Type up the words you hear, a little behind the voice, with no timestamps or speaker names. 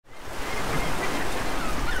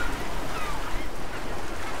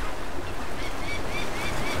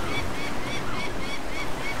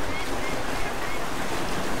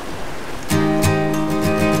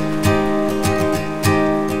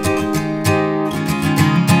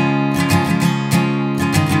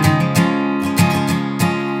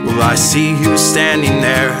I see you standing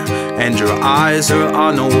there, and your eyes are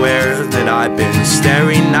unaware that I've been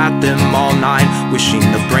staring at them all night, wishing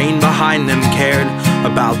the brain behind them cared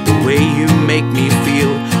about the way you make me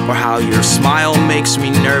feel, or how your smile makes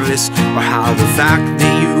me nervous, or how the fact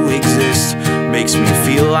that you exist makes me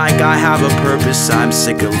feel like I have a purpose. I'm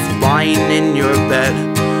sick of lying in your bed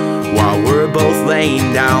while we're both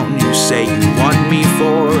laying down. You say you want me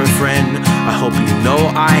for a friend. I hope you know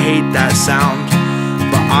I hate that sound,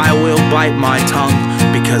 but I will bite my tongue,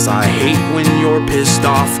 because I hate when you're pissed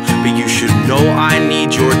off. But you should know I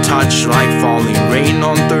need your touch, like falling rain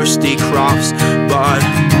on thirsty crops. But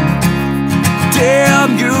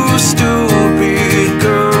damn you stupid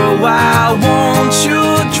girl, why won't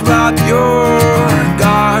you drop your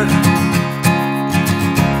guard?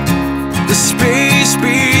 The space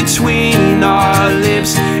between our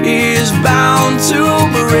lips is bound to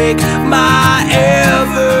break my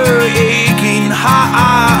ever-aching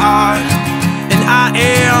heart. And I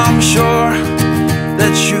am sure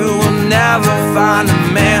that you will never find a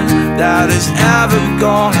man that is ever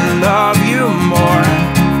gonna love you more.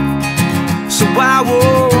 So why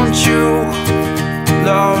won't you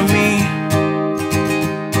love me?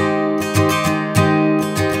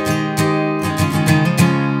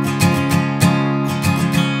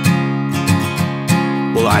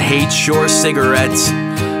 Well, I hate your cigarettes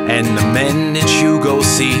and the men that you go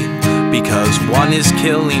see, because one is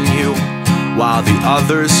killing you while the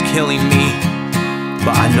other's killing me.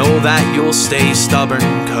 But I know that you'll stay stubborn,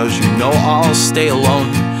 cause you know I'll stay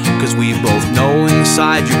alone, cause we both know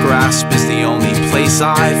inside your grasp is the only place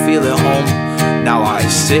I feel at home. Now I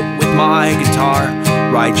sit with my guitar,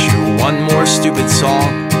 write you one more stupid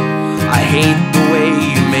song. I hate the way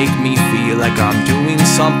you make me feel like I'm doing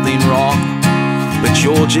something wrong, but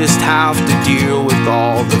you'll just have to deal with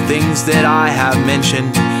all the things that I have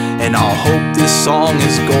mentioned. And I'll hope this song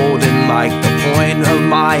is golden, like the point of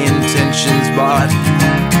my intentions. But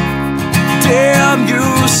damn you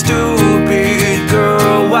stupid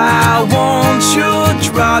girl, why won't you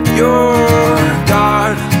drop your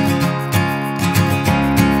guard?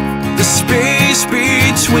 The space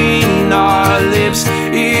between our lips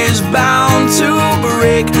is bound to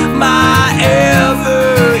break my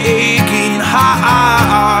ever-aching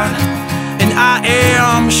heart. And I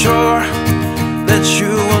am sure that you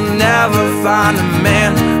will never find a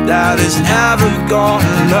man that is ever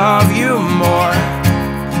gonna love you more.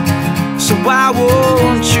 So why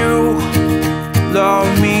won't you love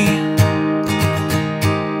me?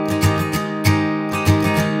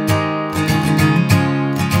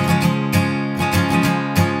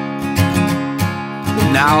 Well,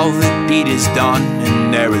 now the deed is done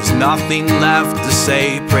and there is nothing left to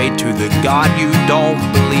say. Pray to the God you don't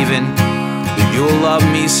believe in that you'll love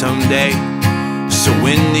me someday. So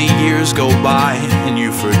when the years go by and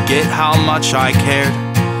you forget how much I cared,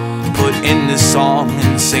 put in this song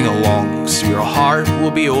and sing along, so your heart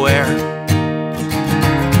will be aware.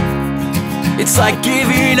 It's like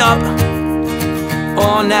giving up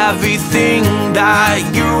on everything that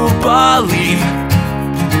you believe,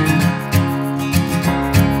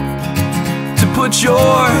 to put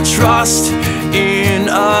your trust in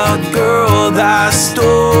a girl that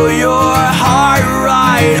stole your heart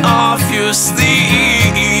right off your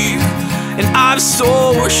sleeve. And I'm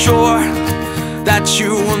so sure that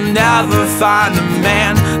you will never find a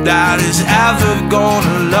man that is ever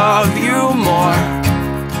gonna love you more.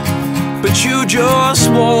 But you just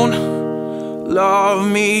won't love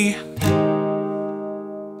me.